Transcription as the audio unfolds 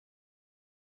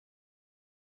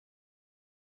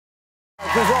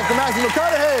Please welcome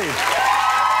McConaughey.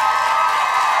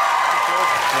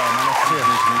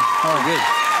 Oh, good.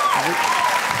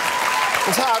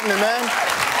 What's happening, man?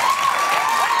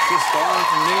 Just on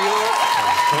from New York,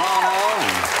 Toronto,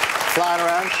 and Flying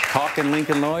around. talking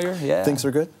Lincoln Lawyer. Yeah. Things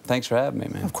are good? Thanks for having me,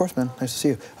 man. Of course, man. Nice to see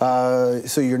you.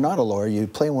 So you're not a lawyer. You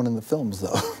play one in the films,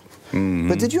 though. Mm-hmm.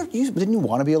 But didn't you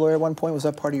want to be a lawyer at one point? Was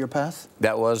that part of your path?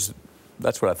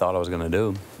 That's what I thought I was going to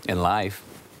do in life.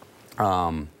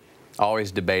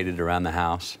 Always debated around the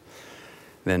house.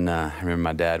 Then I remember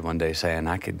my dad one day saying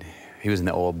he was in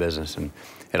the oil business and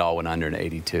it all went under in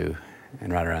 '82.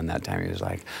 And right around that time he was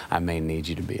like, I may need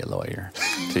you to be a lawyer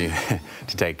to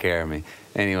take care of me.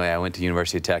 Anyway, I went to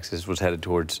University of Texas, wanted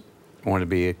to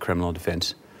be a criminal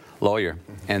defense lawyer.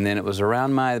 And then it was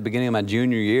around the beginning of my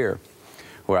junior year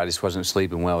where I just wasn't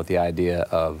sleeping well with the idea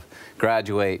of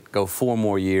graduate, go 4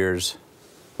 more years,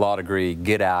 law degree,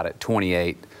 get out at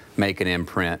 28, make an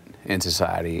imprint in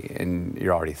society, and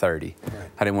you're already 30. Right.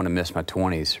 I didn't want to miss my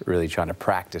 20s really trying to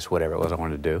practice whatever it was I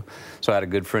wanted to do. So I had a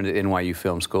good friend at NYU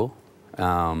Film School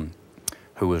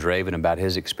who was raving about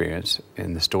his experience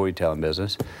in the storytelling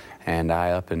business, and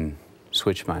I up and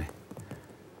switched my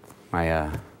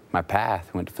path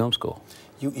and went to film school.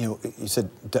 You said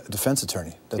defense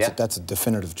attorney. That's a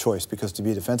definitive choice, because to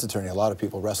be a defense attorney, a lot of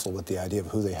people wrestle with the idea of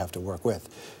who they have to work with.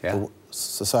 Yeah.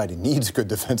 Society needs good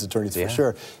defense attorneys for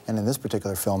sure. And in this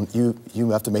particular film, you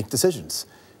have to make decisions.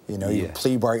 You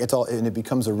plea bargain. And it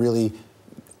becomes a really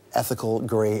ethical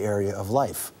gray area of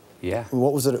life. Yeah.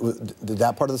 What was it? Did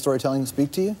that part of the storytelling speak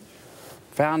to you?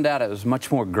 Found out it was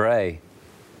much more gray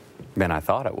than I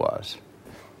thought it was.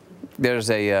 There's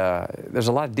a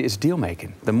lot of it's deal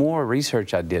making. The more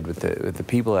research I did with the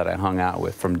people that I hung out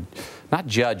with, from not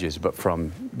judges but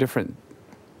from different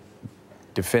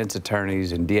defense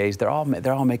attorneys and DAs, they're all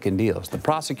making deals. The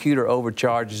prosecutor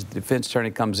overcharges, the defense attorney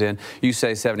comes in, you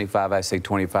say 75, I say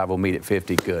 25, we'll meet at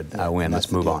 50, good, I win, let's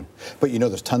move on. But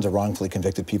there's tons of wrongfully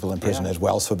convicted people in prison as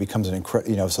well, so it becomes an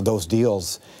incredible, so those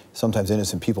deals, sometimes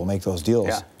innocent people make those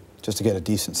deals just to get a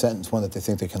decent sentence, one that they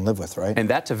think they can live with, right? And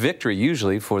that's a victory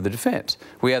usually for the defense.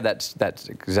 We have that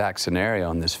exact scenario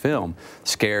in this film.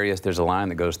 Scariest, there's a line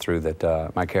that goes through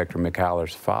that my character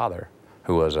McConaughey's father,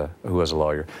 who was a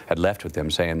lawyer, had left with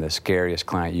them, saying the scariest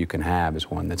client you can have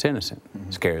is one that's innocent.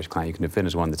 Mm-hmm. Scariest client you can defend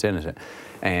is one that's innocent.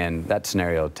 And that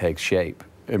scenario takes shape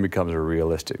and becomes real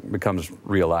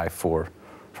life for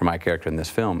my character in this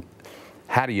film.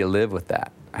 How do you live with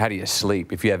that? How do you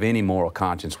sleep if you have any moral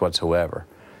conscience whatsoever?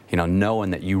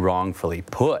 Knowing that you wrongfully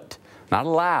not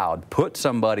allowed, put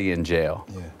somebody in jail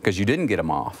because you didn't get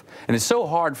them off. And it's so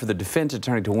hard for the defense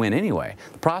attorney to win anyway.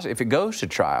 If it goes to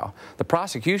trial, the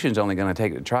prosecution's only going to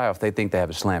take it to trial if they think they have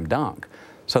a slam dunk.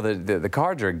 So the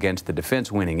cards are against the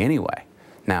defense winning anyway.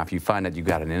 Now, if you find that you've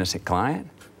got an innocent client,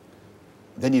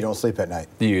 then you don't sleep at night.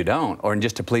 You don't. Or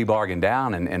just to plea bargain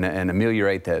down and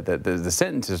ameliorate the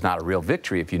sentence is not a real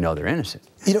victory if you know they're innocent.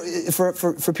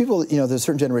 For people, there's a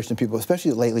certain generation of people,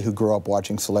 especially lately, who grew up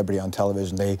watching celebrity on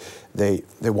television. They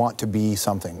want to be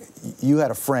something. You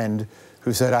had a friend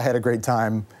who said, I had a great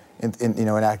time in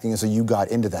acting, and so you got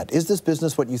into that. Is this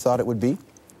business what you thought it would be?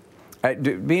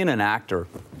 Being an actor,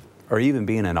 or even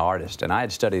being an artist, and I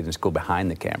had studied in school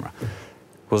behind the camera,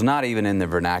 was not even in the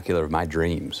vernacular of my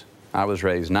dreams. I was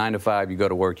raised 9 to 5, you go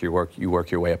to work, you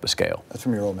work your way up a scale. That's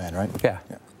from your old man, right? Yeah.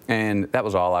 And that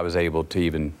was all I was able to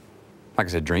even, like I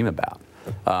said, dream about.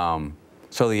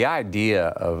 So the idea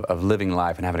of living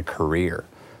life and having a career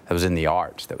that was in the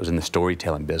arts, that was in the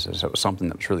storytelling business, that was something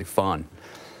that was really fun,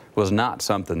 was not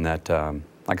something that, like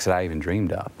I said, I even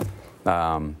dreamed of.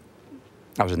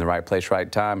 I was in the right place,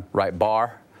 right time, right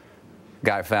bar.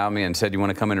 Guy found me and said, you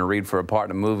want to come in and read for a part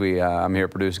in a movie I'm here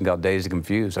producing called Dazed and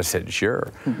Confused? I said,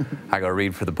 sure. I go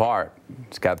read for the part.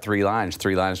 It's got 3 lines.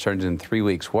 3 lines turns into 3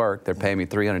 weeks' work. They're paying me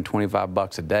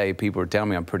 $325 a day. People are telling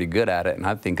me I'm pretty good at it, and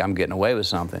I think I'm getting away with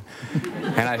something.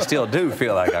 And I still do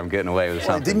feel like I'm getting away with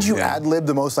something. Didn't you ad-lib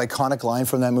the most iconic line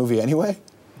from that movie anyway?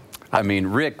 I mean,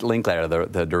 Rick Linklater,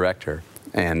 the director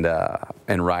and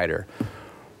writer,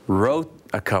 wrote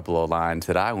a couple of lines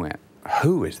that I went,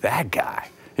 who is that guy?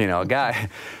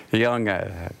 A young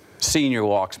senior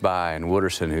walks by, and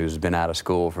Wooderson, who's been out of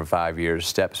school for 5 years,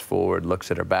 steps forward,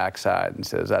 looks at her backside, and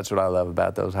says, that's what I love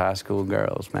about those high school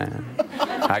girls, man.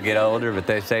 I get older, but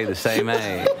they stay the same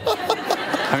age.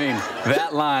 I mean,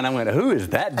 that line, I went, who is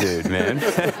that dude, man?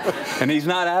 And he's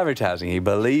not advertising, he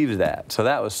believes that. So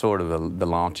that was sort of the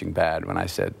launching pad when I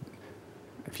said,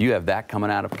 If you have that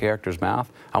coming out of a character's mouth,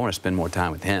 I want to spend more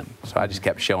time with him. So I just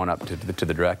kept showing up to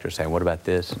the director saying, what about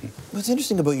this? What's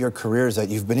interesting about your career is that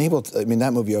you've been able to, I mean,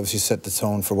 that movie obviously set the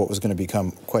tone for what was going to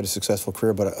become quite a successful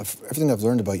career, but everything I've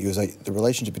learned about you is that the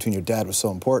relationship between your dad was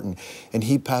so important, and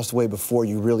he passed away before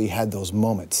you really had those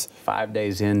moments. 5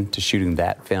 days into shooting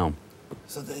that film.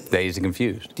 So Dazed and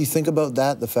Confused. Do you think about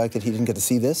that, the fact that he didn't get to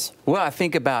see this? Well, I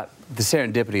think about the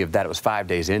serendipity of that. It was 5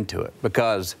 days into it,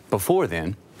 because before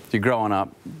then, you're growing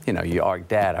up, you know, you argue,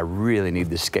 Dad, I really need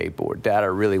this skateboard. Dad, I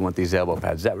really want these elbow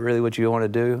pads. Is that really what you want to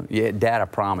do? Yeah, Dad, I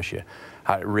promise you,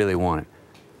 I really want it.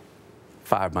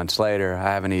 5 months later, I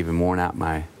haven't even worn out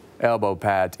my elbow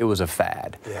pads. It was a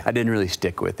fad. Yeah. I didn't really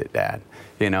stick with it, Dad.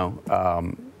 You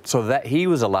know, so that he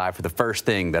was alive for the first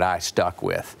thing that I stuck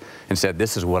with and said,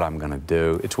 this is what I'm going to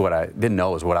do. It's what I didn't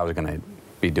know was what I was going to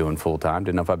be doing full time,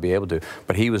 didn't know if I'd be able to,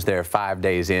 but he was there 5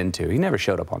 days into. He never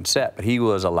showed up on set, but he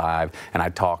was alive, and I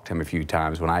talked to him a few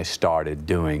times when I started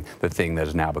doing the thing that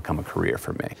has now become a career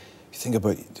for me. You think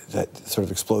about that sort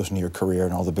of explosion of your career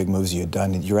and all the big moves you had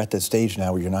done, and you're at that stage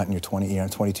now where you're not in your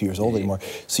 22 years old anymore,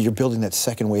 so you're building that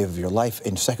second wave of your life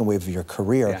and second wave of your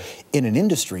career in an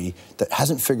industry that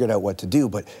hasn't figured out what to do,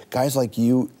 but guys like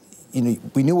you know,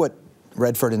 we knew what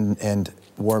Redford and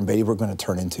Warren Beatty were going to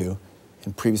turn into,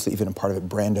 and previously even a part of it,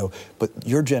 Brando, but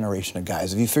your generation of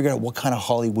guys, have you figured out what kind of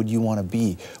Hollywood you want to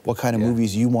be, what kind of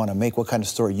movies you want to make, what kind of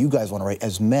story you guys want to write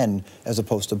as men as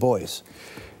opposed to boys?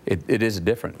 It is a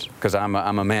difference, because I'm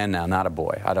a man now, not a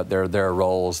boy. There are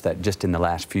roles that just in the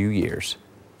last few years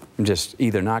I'm just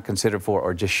either not considered for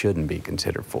or just shouldn't be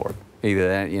considered for. Either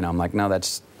that, you know, I'm like, no,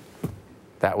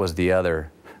 that was the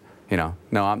other, you know,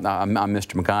 no, I'm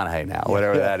Mr. McConaughey now,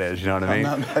 whatever that is, you know what I mean?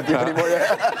 I'm not Matthew anymore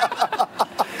yet.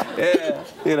 Yeah,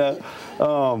 you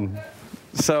know.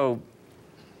 So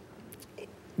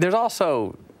there's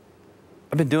also,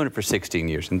 I've been doing it for 16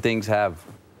 years, and things have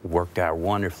worked out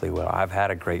wonderfully well. I've had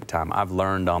a great time. I've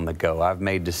learned on the go. I've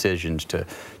made decisions to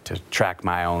track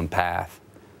my own path.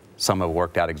 Some have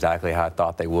worked out exactly how I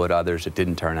thought they would. Others, it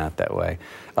didn't turn out that way.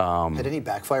 Had any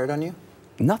backfired on you?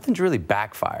 Nothing's really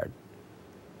backfired.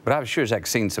 But I was sure as heck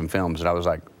seen some films that I was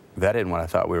like, that isn't what I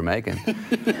thought we were making.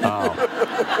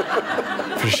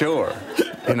 For sure.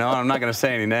 You know, I'm not going to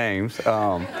say any names.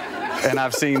 And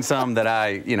I've seen some that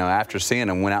I, you know, after seeing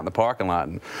them, went out in the parking lot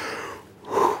and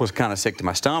was kind of sick to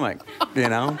my stomach, you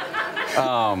know.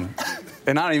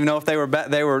 And I don't even know if they were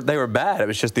bad. They were bad. It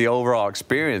was just the overall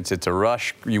experience. It's a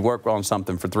rush. You work on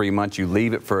something for 3 months, you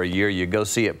leave it for a year, you go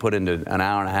see it put into an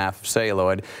hour and a half of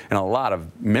celluloid, and a lot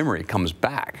of memory comes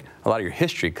back. A lot of your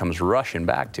history comes rushing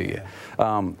back to you.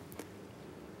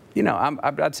 You know,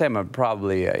 I'd say I'm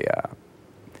probably a.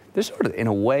 There's sort of, in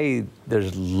a way,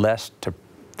 there's less to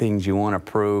things you want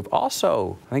to prove.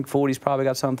 Also, I think 40's probably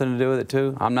got something to do with it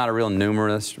too. I'm not a real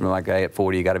numeralist. Like, hey, at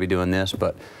 40 you got to be doing this,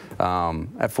 but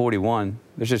at 41,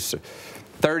 there's just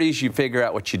 30s you figure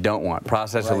out what you don't want.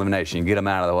 Process elimination, you get them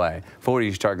out of the way. 40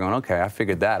 you start going, okay, I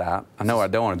figured that out. I know where I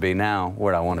don't want to be now.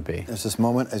 Where do I want to be? There's this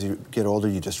moment as you get older,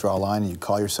 you just draw a line and you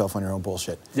call yourself on your own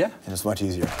bullshit. Yeah. And it's much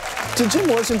easier. Did Jim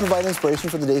Morrison provide inspiration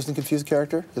for the Dazed and Confused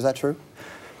character? Is that true?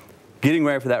 Getting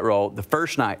ready for that role, the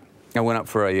first night, I went up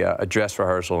for a dress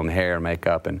rehearsal and hair and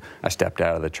makeup, and I stepped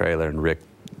out of the trailer, and Rick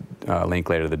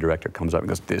Linklater, the director, comes up and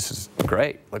goes, this is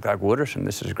great. Look like Wooderson,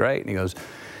 this is great. And he goes,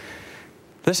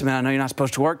 listen, man, I know you're not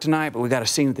supposed to work tonight, but we got a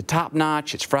scene at the Top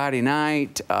Notch. It's Friday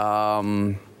night.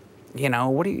 You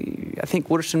know, I think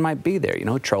Wooderson might be there, you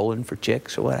know, trolling for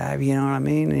chicks or what have you, you know what I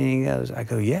mean? And he goes, I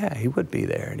go, yeah, he would be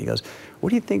there. And he goes, what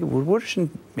do you think, would Wooderson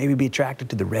maybe be attracted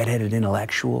to the redheaded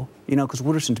intellectual? You know, because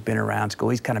Wooderson's been around school,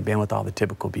 he's kind of been with all the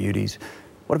typical beauties.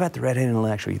 What about the redheaded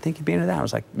intellectual? You think he'd be into that? I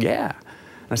was like, yeah.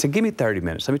 And I said, give me 30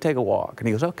 minutes, let me take a walk. And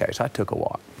he goes, okay, so I took a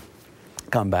walk.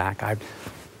 Come back,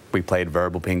 we played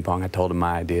verbal ping pong, I told him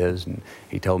my ideas, and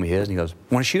he told me his, and he goes,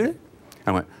 want to shoot it?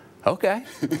 I went, okay.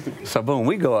 So boom,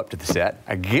 we go up to the set.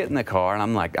 I get in the car, and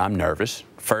I'm like, I'm nervous.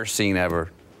 First scene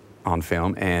ever on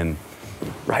film, and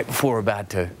right before we're about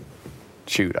to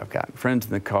shoot, I've got friends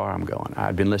in the car. I'm going,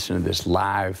 I've been listening to this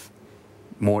live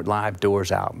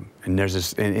Doors album, and there's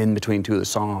this, in between two of the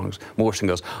songs, Morrison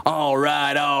goes, all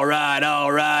right, all right,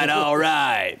 all right, all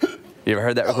right. You ever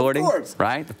heard that recording? Of course.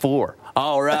 Right? The 4.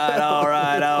 All right, all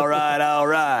right, all right, all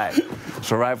right.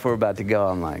 So right before we're about to go,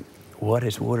 I'm like, what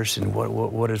is Wooderson?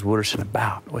 What is Wooderson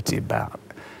about? What's he about?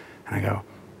 And I go,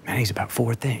 man, he's about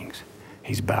 4 things.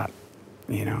 He's about,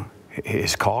 you know,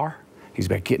 his car. He's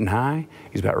about getting high.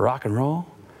 He's about rock and roll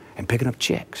and picking up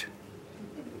chicks.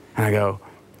 And I go,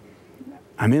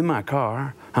 I'm in my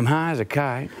car. I'm high as a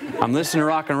kite. I'm listening to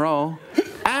rock and roll.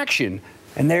 Action.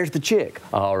 And there's the chick.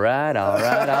 All right, all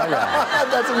right, all right.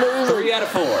 That's amazing. 3 out of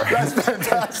 4. That's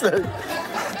fantastic.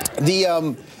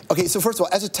 Okay, so first of all,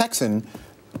 as a Texan,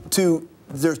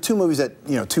 there's 2 movies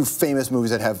that, 2 famous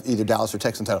movies that have either Dallas or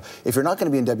Texan title. If you're not going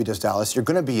to be in Debbie Does Dallas, you're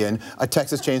going to be in a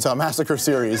Texas Chainsaw Massacre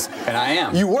series. And I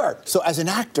am. You were. So as an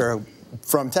actor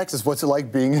from Texas, what's it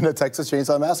like being in a Texas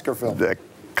Chainsaw Massacre film? The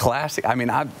classic. I mean,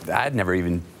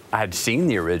 I'd seen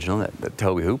the original that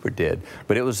Tobe Hooper did,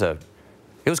 but it was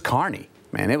carny.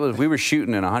 Man, we were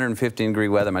shooting in 115-degree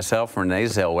weather, myself and Renee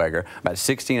Zellweger, about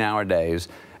 16-hour days,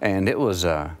 and it was,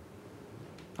 I'll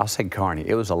say carny.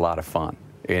 It was a lot of fun,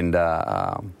 and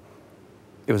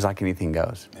it was like anything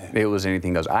goes. It was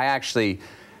anything goes. I actually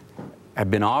had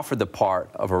been offered the part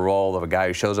of a role of a guy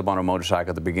who shows up on a motorcycle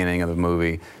at the beginning of the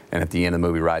movie, and at the end of the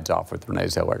movie rides off with Renee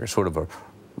Zellweger, sort of a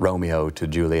Romeo to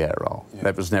Juliet role. Yeah.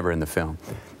 That was never in the film.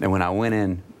 And when I went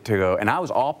in to go, and I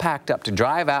was all packed up to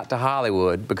drive out to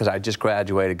Hollywood because I just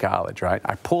graduated college, right?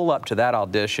 I pull up to that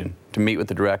audition to meet with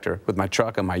the director with my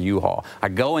truck and my U-Haul. I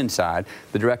go inside.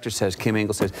 The director says, Kim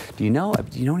Ingle says, do you know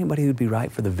anybody who'd be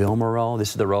right for the Vilma role? This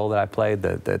is the role that I played,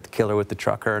 the killer with the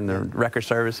trucker and the record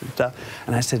service and stuff.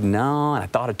 And I said, no. And I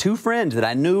thought of 2 friends that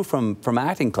I knew from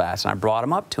acting class, and I brought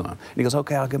them up to him. And he goes,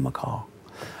 okay, I'll give him a call.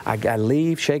 I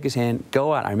leave, shake his hand,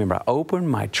 go out. I remember I opened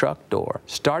my truck door,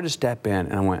 started to step in,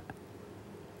 and I went,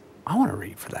 I want to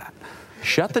read for that.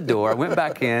 Shut the door, I went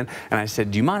back in, and I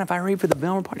said, do you mind if I read for the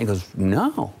Vilma part? He goes,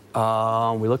 no.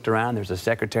 We looked around, there's a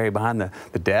secretary behind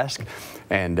the desk,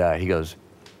 and he goes,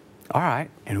 all right.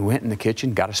 And we went in the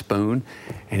kitchen, got a spoon,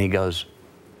 and he goes,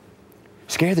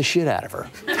 scare the shit out of her.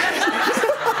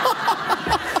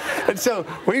 And so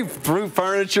we threw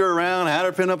furniture around, had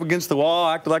her pinned up against the wall,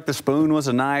 acted like the spoon was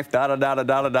a knife,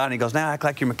 da-da-da-da-da-da-da. And he goes, now act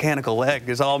like your mechanical leg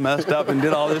is all messed up and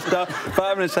did all this stuff.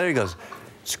 5 minutes later, he goes,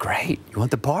 it's great. You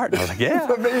want the part? And I was like, yeah.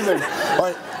 Amazing. All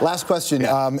right, last question.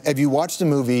 Yeah. Have you watched a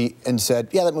movie and said,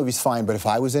 yeah, that movie's fine, but if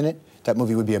I was in it, that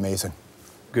movie would be amazing?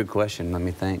 Good question. Let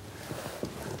me think. I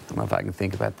don't know if I can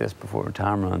think about this before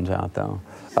time runs out, though.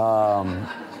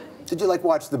 Did you,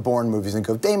 watch the Bourne movies and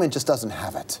go, Damon just doesn't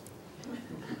have it?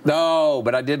 No,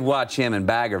 but I did watch him in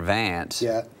Bagger Vance.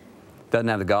 Yeah. Doesn't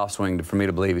have the golf swing for me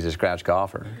to believe he's a scratch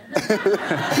golfer.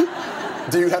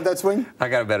 Do you have that swing? I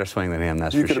got a better swing than him,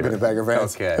 that's for sure. You could have been a Bagger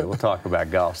Vance. Okay, we'll talk about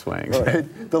golf swings.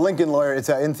 Right. The Lincoln Lawyer, it's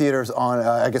in theaters on,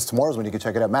 I guess tomorrow's when you can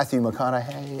check it out. Matthew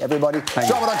McConaughey, everybody.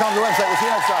 Drama.com's the website. We'll see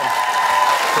you next time.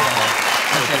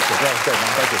 Thank you. That was good,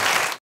 man. Thank you.